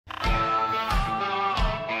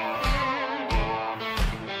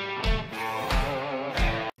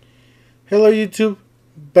Hello YouTube,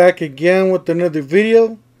 back again with another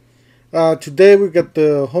video. Today we got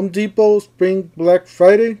the Home Depot Spring Black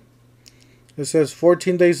Friday. It says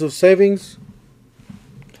 14 days of savings.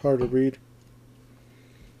 It's hard to read.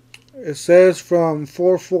 It says from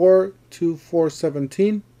 4/4 to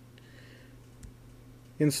 4/17.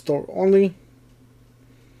 In store only.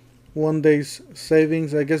 1 day's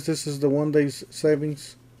savings. I guess this is the 1 day's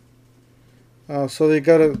savings. So they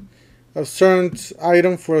got a certain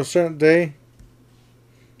item for a certain day,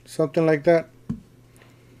 something like that.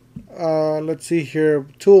 Let's see here.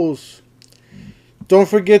 Tools. Don't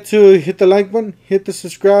forget to hit the like button, hit the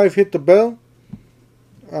subscribe, hit the bell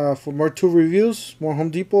for more tool reviews, more Home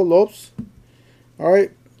Depot, Lowe's.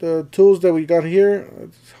 Alright, the tools that we got here,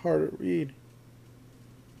 it's hard to read.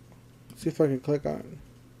 Let's see if I can click on it.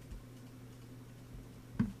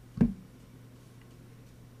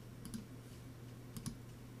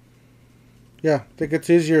 Yeah, I think it's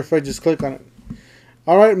easier if I just click on it.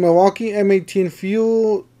 Alright, Milwaukee M18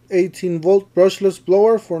 Fuel 18 volt brushless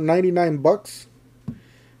blower for 99 bucks.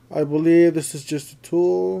 I believe this is just a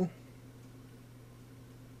tool.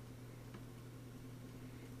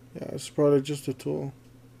 Yeah, it's probably just a tool.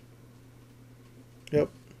 Yep.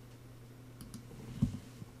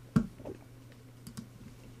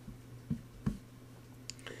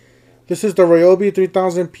 This is the Joby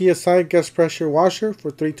 3000 PSI gas pressure washer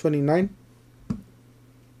for $329.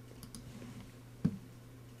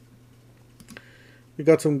 We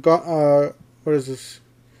got some, what is this?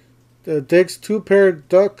 The Diggs 2-pair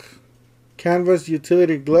duck canvas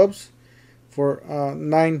utility gloves for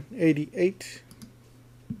 $9.88.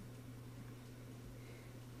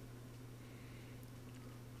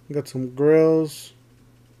 We got some grills.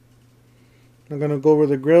 I'm going to go over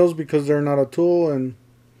the grills because they're not a tool and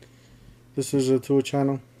this is a tool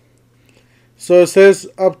channel. So it says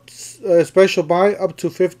special buy up to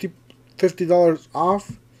 $50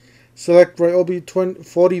 off. Select Ryobi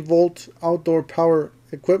 40 volt outdoor power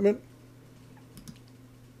equipment.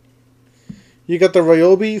 You got the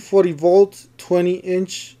Ryobi 40 volt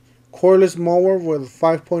 20-inch cordless mower with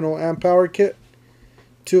 5.0 amp hour kit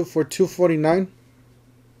for $249.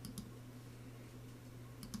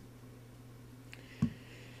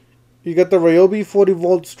 You got the Ryobi 40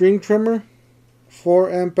 volt string trimmer 4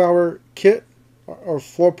 amp hour kit or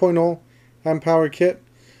 4.0 amp hour kit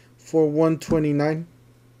for $129.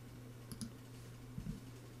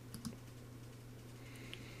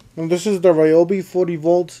 And this is the Ryobi 40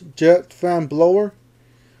 volt jet fan blower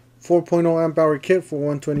 4.0 amp hour kit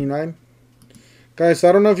for $129. Guys,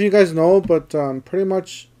 I don't know if you guys know, but pretty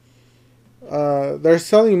much they're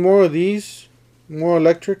selling more of these, more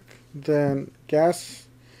electric than gas.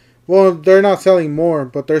 Well, they're not selling more,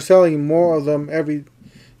 but they're selling more of them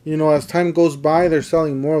as time goes by, they're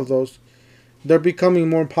selling more of those. They're becoming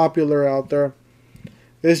more popular out there.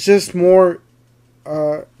 It's just more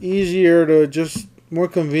easier to more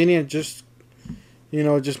convenient, just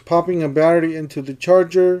popping a battery into the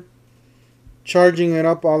charger, charging it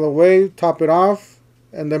up all the way, top it off,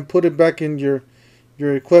 and then put it back in your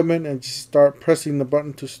equipment and just start pressing the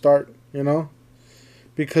button to start,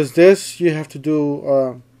 because this you have to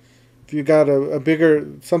do, if you got a bigger,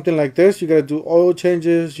 something like this, you got to do oil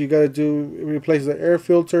changes, you got to replace the air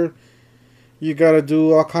filter, you got to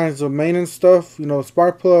do all kinds of maintenance stuff,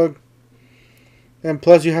 spark plug. And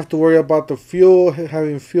plus you have to worry about the fuel,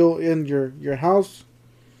 having fuel in your house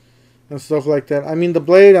and stuff like that. I mean, the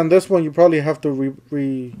blade on this one, you probably have to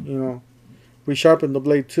resharpen the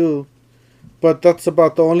blade too. But that's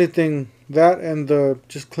about the only thing, that and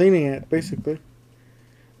just cleaning it, basically.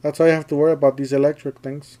 That's all you have to worry about, these electric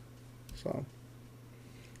things. So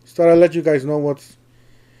just thought I'd let you guys know what's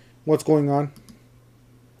going on.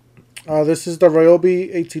 This is the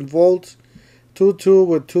Ryobi 18 volt 2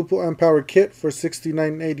 with 2 amp hour kit for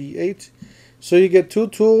 $69.88. So you get 2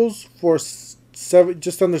 tools for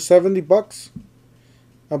just under 70 bucks,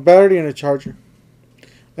 a battery and a charger.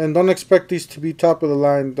 And don't expect these to be top of the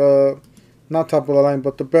line. Not top of the line,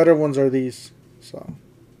 but the better ones are these. So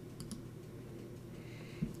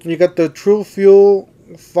you got the True Fuel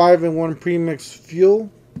 5-in-1 premix fuel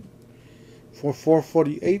for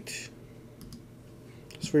 $448.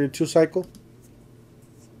 It's for your 2-cycle.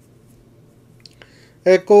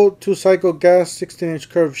 Echo 2-cycle gas 16-inch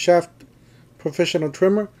curved shaft professional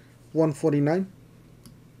trimmer, $149.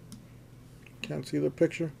 Can't see the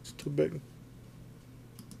picture, it's too big.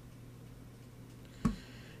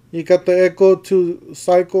 You got the Echo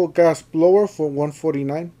 2-cycle gas blower for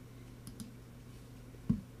 $149.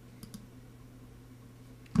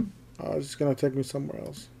 It's just gonna take me somewhere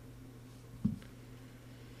else.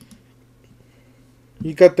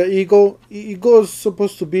 You got the Eagle. Eagle is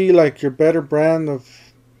supposed to be like your better brand of,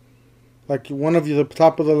 like one of the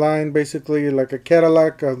top of the line, basically like a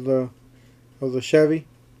Cadillac of the Chevy,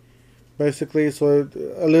 basically. So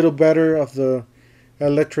a little better of the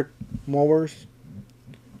electric mowers,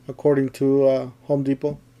 according to Home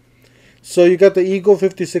Depot. So you got the Eagle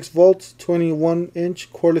 56 volts,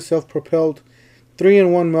 21-inch cordless self-propelled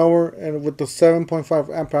 3-in-1 mower, and with the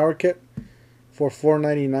 7.5 amp hour kit for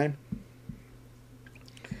 $4.99.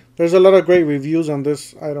 There's a lot of great reviews on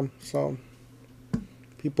this item, so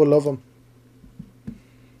people love them.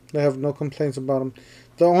 They have no complaints about them.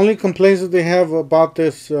 The only complaints that they have about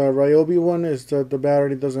this Ryobi one is that the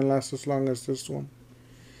battery doesn't last as long as this one.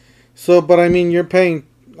 So, but I mean, you're paying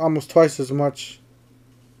almost twice as much.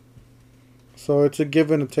 So it's a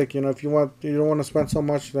give and a take. You know, if you don't want to spend so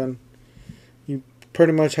much, then you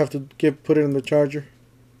pretty much have to put it in the charger.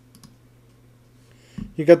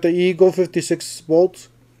 You got the Eagle 56 volts,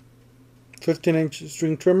 15-inch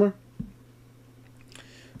string trimmer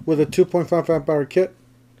with a 2.5 amp hour kit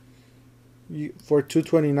for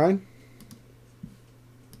 $229.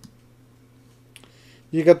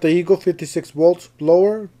 You got the Eagle 56 volts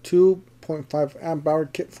blower, 2.5 amp hour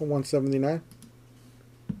kit for $179.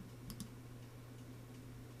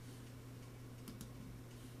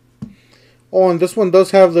 Oh, and this one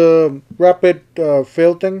does have the rapid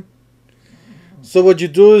fail thing. So what you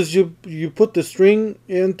do is you put the string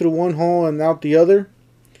in through one hole and out the other,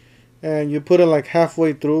 and you put it like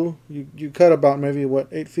halfway through. You cut about maybe what,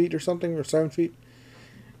 8 feet or something, or 7 feet,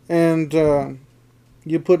 and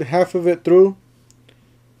you put half of it through,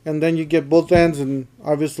 and then you get both ends and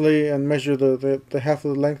obviously and measure the half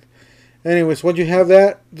of the length. Anyways, once you have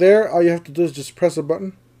that there, all you have to do is just press a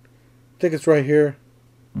button. I think it's right here,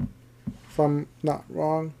 if I'm not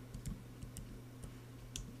wrong.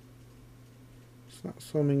 It's not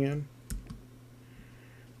zooming in.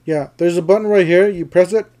 Yeah, there's a button right here. You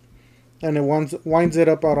press it, and it winds it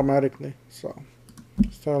up automatically. So,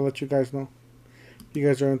 just thought I'll let you guys know. If you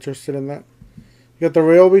guys are interested in that. You got the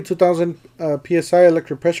Ryobi 2000 PSI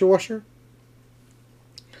electric pressure washer,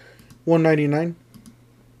 $199.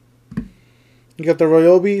 You got the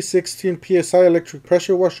Ryobi 16 PSI electric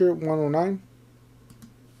pressure washer, $109.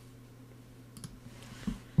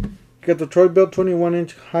 You got the Troy-Bilt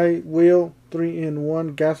 21-inch high wheel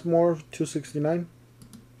 3-in-1 gas mower, $269.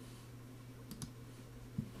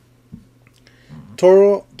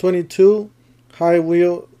 Toro 22 high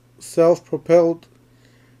wheel self-propelled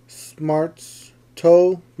smarts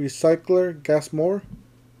tow recycler gas mower,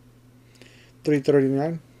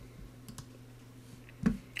 $339.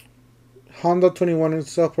 Honda 21-inch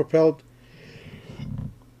self-propelled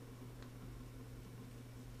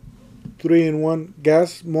 3-in-1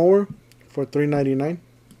 gas mower for $399.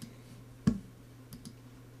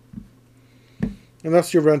 And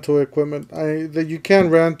that's your rental equipment. That you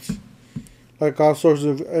can rent like all sorts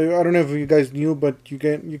of. I don't know if you guys knew, but you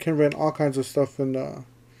can rent all kinds of stuff in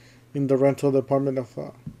the rental department of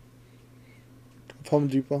Home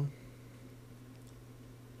Depot.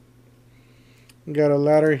 We got a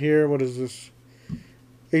ladder here. What is this?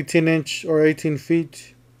 18-inch or 18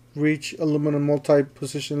 feet reach aluminum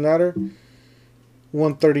multi-position ladder,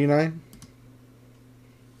 $139.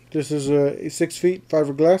 This is a 6 feet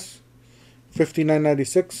fiberglass,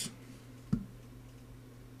 $59.96.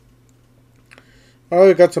 Oh,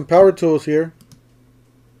 we got some power tools here.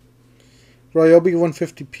 Ryobi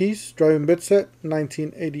 150 piece driving bit set,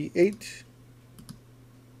 1988. I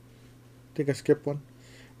think I skipped one.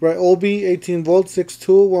 Ryobi 18 volt 6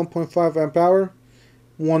 tool, 1.5 amp hour,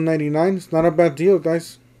 $199. It's not a bad deal,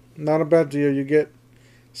 guys. Not a bad deal. You get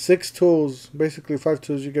 6 tools, basically 5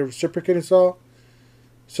 tools. You get a reciprocating saw,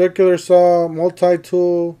 circular saw,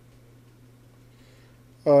 multi-tool,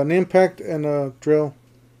 an impact, and a drill,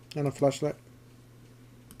 and a flashlight.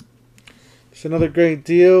 It's another great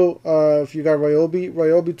deal if you got Ryobi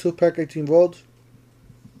 2-pack 18 volts,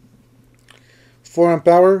 4 amp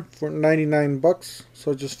hour for $99.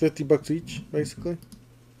 So just $50 each, basically.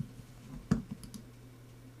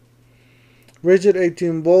 Rigid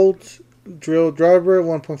 18 volts drill driver,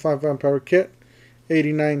 1.5 amp hour kit,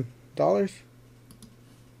 $89.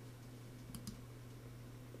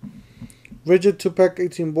 Rigid 2-pack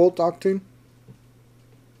 18 volt octane,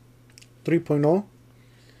 3.0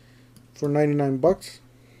 for $99.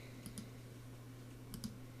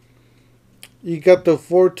 You got the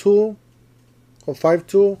 4 tool or 5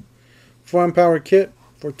 tool 4 amp hour kit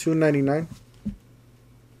for $299.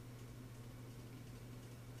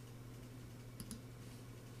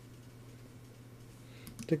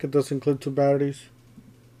 I think it does include 2 batteries.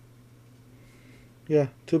 Yeah,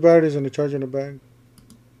 2 batteries and a charger in a bag.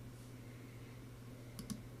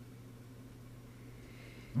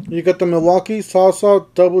 You got the Milwaukee Saw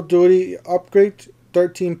Double Duty Upgrade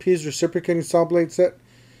 13-piece reciprocating saw blade set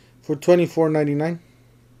for $24.99.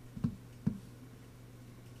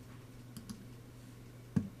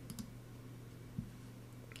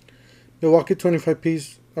 Milwaukee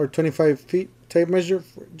 25-piece or 25 feet tape measure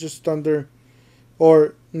for just under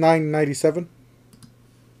or $9.97.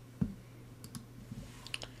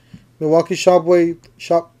 Milwaukee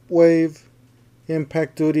Shockwave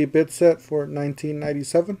Impact Duty bit set for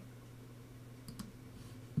 $19.97.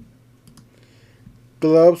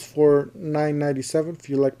 Gloves for $9.97 if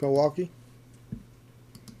you like Milwaukee.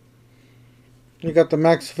 You got the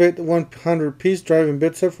Max Fit 100 piece driving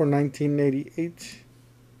bit set for $19.88.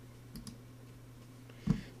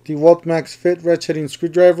 DeWalt Max Fit ratcheting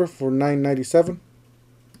screwdriver for $9.97.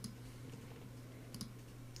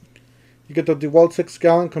 You get the DeWalt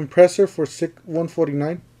 6-gallon compressor for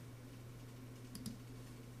 $149.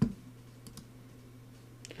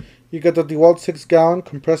 You get the DeWalt 6-gallon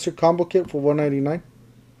compressor combo kit for $199.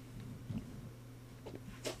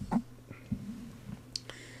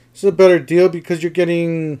 This is a better deal because you're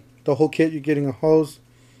getting the whole kit. You're getting a hose,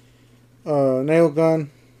 nail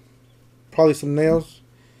gun, probably some nails,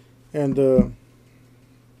 and it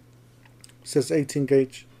says 18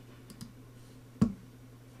 gauge.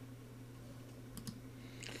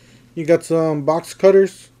 You got some box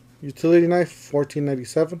cutters, utility knife,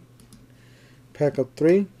 $14.97. Pack of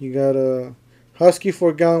 3. You got a Husky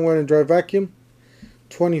 4-gallon wet and dry vacuum,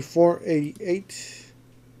 $24.88.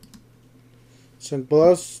 Some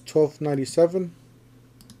gloves, $12.97.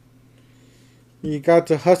 You got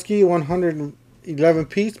the Husky 111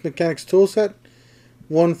 piece mechanics tool set,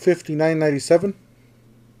 $159.97.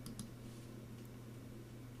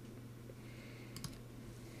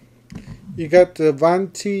 You got the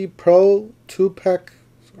Vanti Pro 2-pack.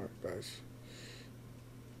 Sorry guys.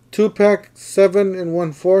 2-pack 7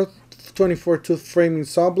 1/4 24 tooth framing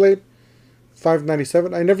saw blade,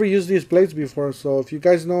 $5.97. I never used these blades before, so if you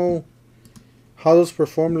guys know how those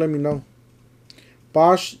perform, let me know.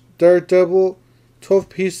 Bosch Daredevil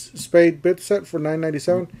 12-piece spade bit set for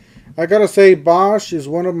 $9.97. I gotta say, Bosch is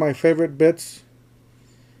one of my favorite bits.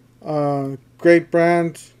 Great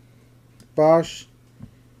brand, Bosch,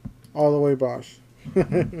 all the way Bosch.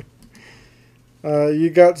 You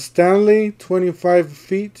got Stanley 25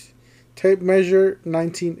 feet tape measure,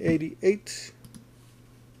 $19.88.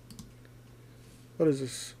 What is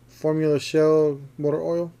this? Formula Shell motor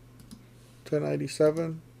oil,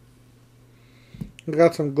 $10.97. We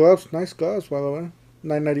got some gloves, nice gloves by the way,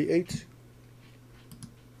 $9.98.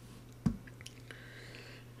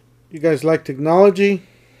 You guys like technology?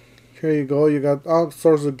 Here you go. You got all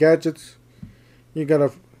sorts of gadgets. You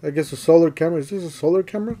got I guess a solar camera. Is this a solar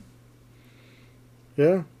camera?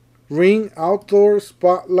 Yeah. Ring Outdoor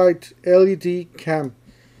Spotlight LED Cam.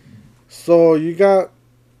 So you got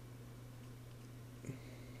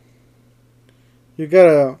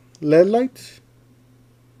a LED light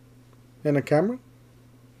and a camera.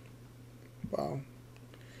 Wow.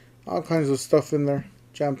 All kinds of stuff in there.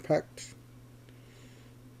 Jam-packed.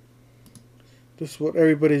 This is what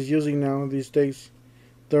everybody's using now these days.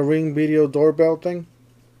 The Ring video doorbell thing.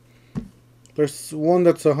 There's one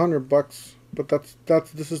that's $100, but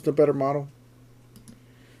this is the better model.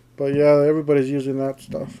 But yeah, everybody's using that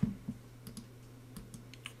stuff.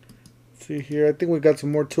 Let's see here, I think we got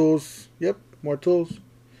some more tools. Yep, more tools.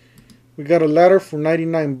 We got a ladder for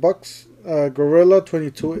 $99. Gorilla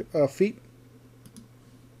 22 feet.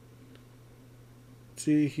 Let's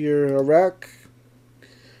see here, a rack.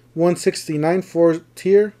 $169 for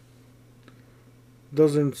tier.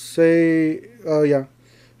 Doesn't say. Oh yeah,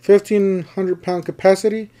 1,500 pound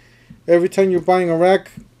capacity. Every time you're buying a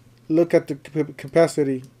rack, look at the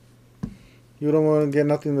capacity. You don't want to get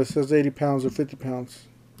nothing that says 80 pounds or 50 pounds.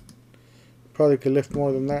 Probably could lift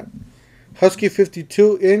more than that. Husky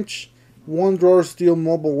 52-inch 1-drawer steel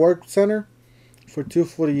mobile work center for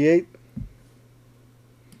 $248.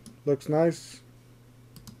 Looks nice.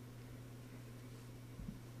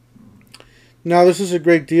 Now this is a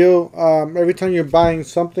great deal. Every time you're buying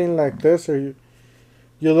something like this, or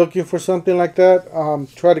you're looking for something like that,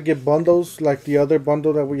 try to get bundles like the other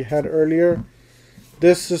bundle that we had earlier.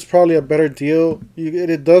 This is probably a better deal.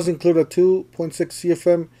 It does include a 2.6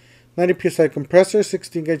 CFM 90 psi compressor,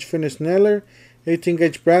 16 gauge finish nailer, 18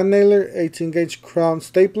 gauge brand nailer, 18 gauge crown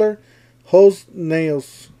stapler, hose,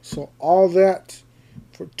 nails. So all that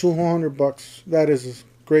for $200. That is a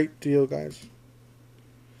great deal, guys.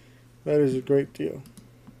 That is a great deal.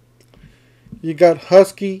 You got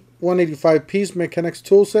Husky 185 piece mechanics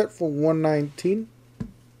tool set for $119.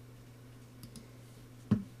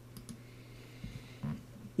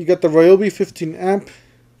 You got the Ryobi 15 amp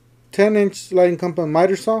 10-inch sliding compound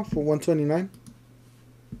miter saw for $129.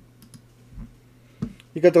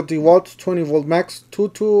 You got the DeWalt 20 volt max 2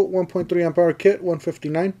 1.3 amp hour kit,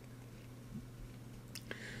 $159.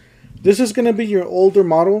 This is going to be your older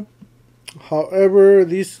model. However,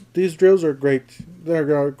 these drills are great.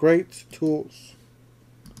 They're great tools.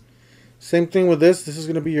 Same thing with this. This is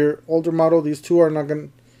going to be your older model. These two are not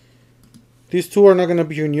going to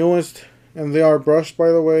be your newest, and they are brushed, by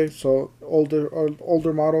the way. So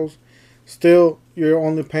older models. Still, you're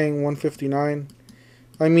only paying $159.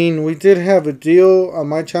 I mean, we did have a deal on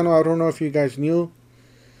my channel. I don't know if you guys knew,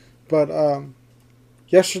 but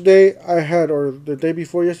yesterday I had, or the day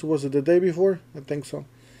before yesterday, was it the day before? I think so.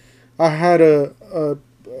 I had a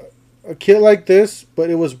kit like this,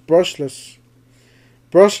 but it was brushless.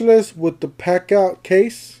 Brushless with the pack out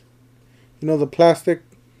case. You know, the plastic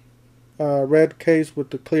red case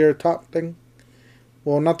with the clear top thing.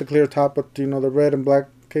 Well, not the clear top, but you know, the red and black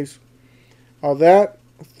case. All that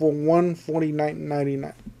for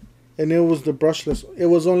 $149.99, and it was the brushless. It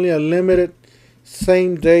was only a limited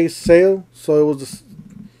same day sale, so it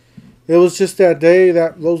was just that day,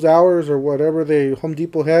 those hours or whatever the Home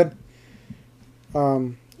Depot had.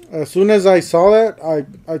 As soon as I saw that,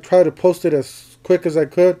 I tried to post it as quick as I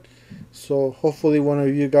could, so hopefully one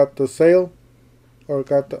of you got the sale or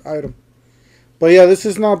got the item. But yeah, this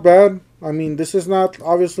is not bad. I mean, this is not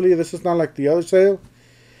like the other sale.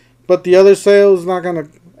 But the other sale is not gonna.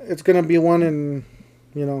 It's gonna be one in,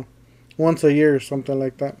 you know, once a year or something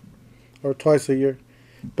like that, or twice a year.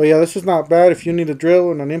 But yeah, this is not bad. If you need a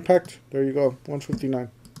drill and an impact, there you go, $159.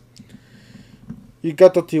 You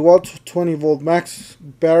got the DeWalt 20 volt max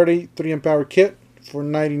battery 3 amp hour kit for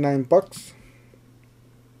 $99.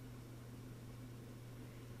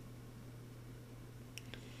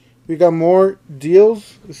 We got more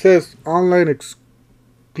deals. It says online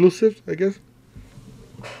exclusives, I guess.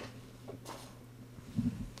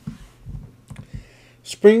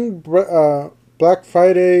 Spring Black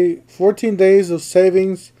Friday, 14 days of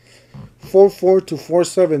savings, 4/4 to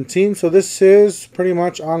 4/17. So this is pretty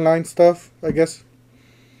much online stuff, I guess.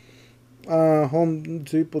 Home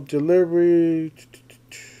Depot delivery.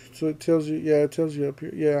 So it tells you, yeah, it tells you up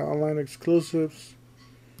here. Yeah, online exclusives.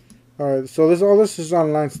 Alright, so all this is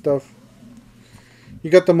online stuff.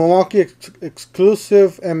 You got the Milwaukee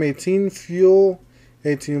exclusive M18 fuel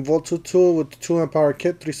 18 volt tool with the 2 amp hour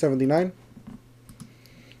kit, $379.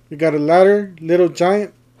 We got a ladder, Little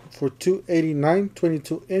Giant, for $289,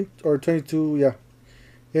 22 inch or 22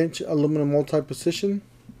 inch aluminum multi-position.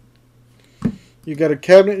 You got a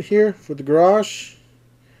cabinet here for the garage,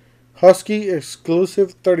 Husky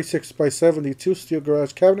exclusive 36 by 72 steel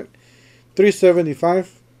garage cabinet,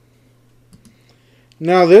 $375.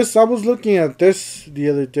 Now this, I was looking at this the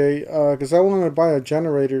other day because I wanted to buy a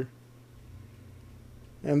generator,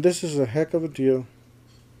 and this is a heck of a deal.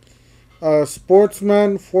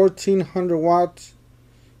 Sportsman 1400 watts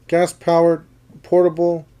gas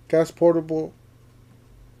portable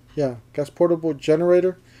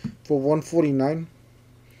generator for $149.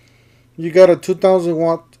 You got a 2000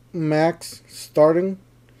 watt max starting,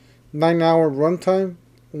 9-hour runtime,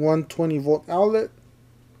 120 volt outlet,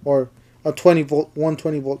 or a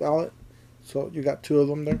 120 volt outlet. So you got two of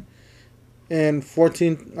them there, and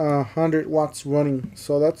 1400 watts running.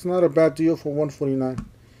 So that's not a bad deal for $149.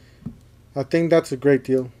 I think that's a great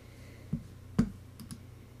deal.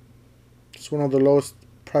 It's one of the lowest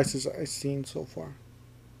prices I've seen so far.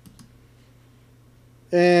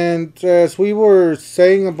 And as we were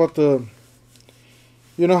saying about the,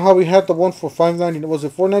 you know how we had the one for $5.99, was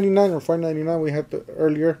it $4.99 or $5.99? We had the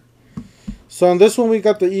earlier. So on this one we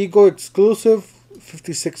got the Ego exclusive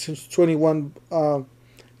 56 inch 21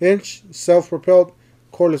 inch self-propelled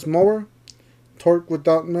cordless mower, torque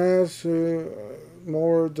without mass.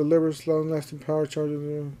 Mower delivers long-lasting power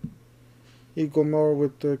charger. Ego mower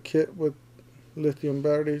with the kit with lithium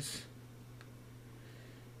batteries.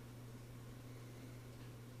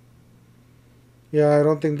 Yeah, I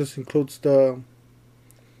don't think this includes the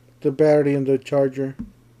battery and the charger.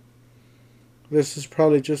 This is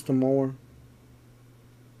probably just a mower.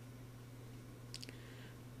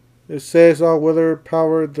 It says all weather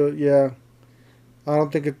power. Yeah, I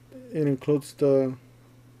don't think it includes the.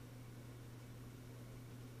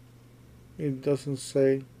 It doesn't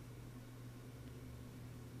say.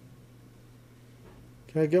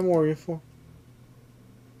 Can I get more info?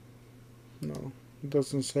 No, it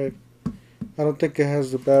doesn't say. I don't think it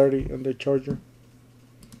has the battery and the charger.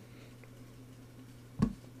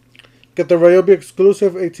 Get the Ryobi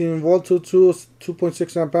exclusive 18 volt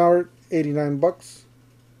 2.6 amp hour, $89.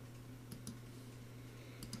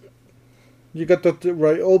 You got the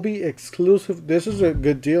Ryobi exclusive. This is a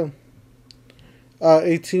good deal.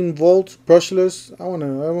 18 volt brushless. I want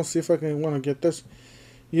to see if I want to get this.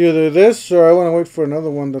 Either this or I want to wait for another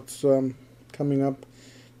one that's coming up.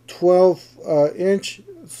 12-inch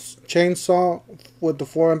chainsaw with the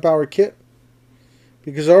 4 amp hour kit.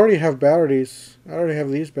 Because I already have batteries. I already have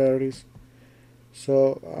these batteries.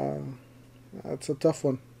 So that's a tough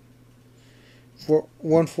one. For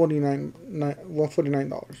 $149.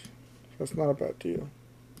 That's not a bad deal.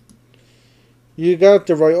 You got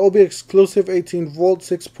the Ryobi exclusive 18 volt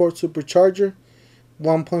 6-port supercharger,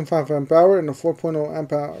 1.5 amp hour, and a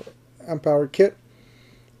 4.0 amp hour kit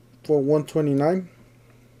for $129.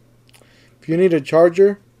 If you need a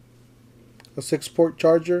charger, a 6-port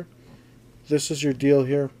charger, this is your deal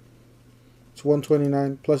here. It's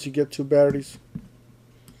 $129 plus you get 2 batteries.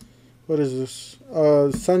 What is this?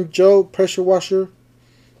 Sunjo pressure washer,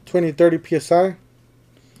 2030 psi,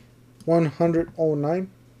 $109.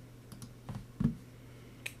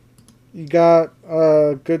 You got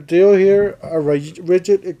a good deal here. A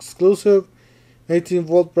rigid exclusive 18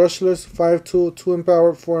 volt brushless 5 tool 2 amp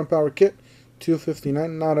hour 4 amp hour kit,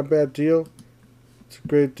 $259. Not a bad deal. It's a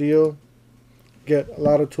great deal. Get a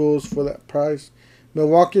lot of tools for that price.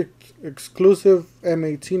 Milwaukee exclusive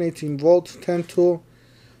M18 18 volt 10 tool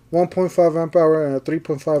 1.5 amp hour and a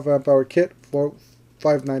 3.5 amp hour kit for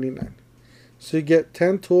 $599. So you get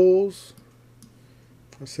 10 tools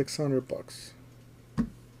for $600.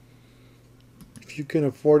 If you can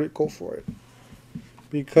afford it, go for it.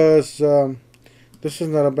 Because this is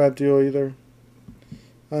not a bad deal either.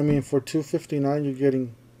 I mean, for $259, you're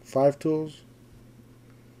getting 5 tools.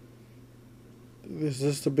 Is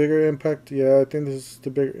this the bigger impact? Yeah, I think this is the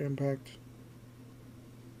bigger impact.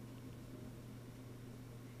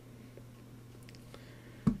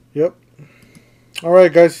 Yep.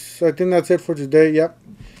 Alright guys, I think that's it for today. Yep.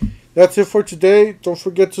 That's it for today. Don't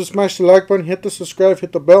forget to smash the like button, hit the subscribe,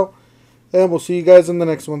 hit the bell, and we'll see you guys in the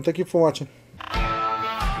next one. Thank you for watching.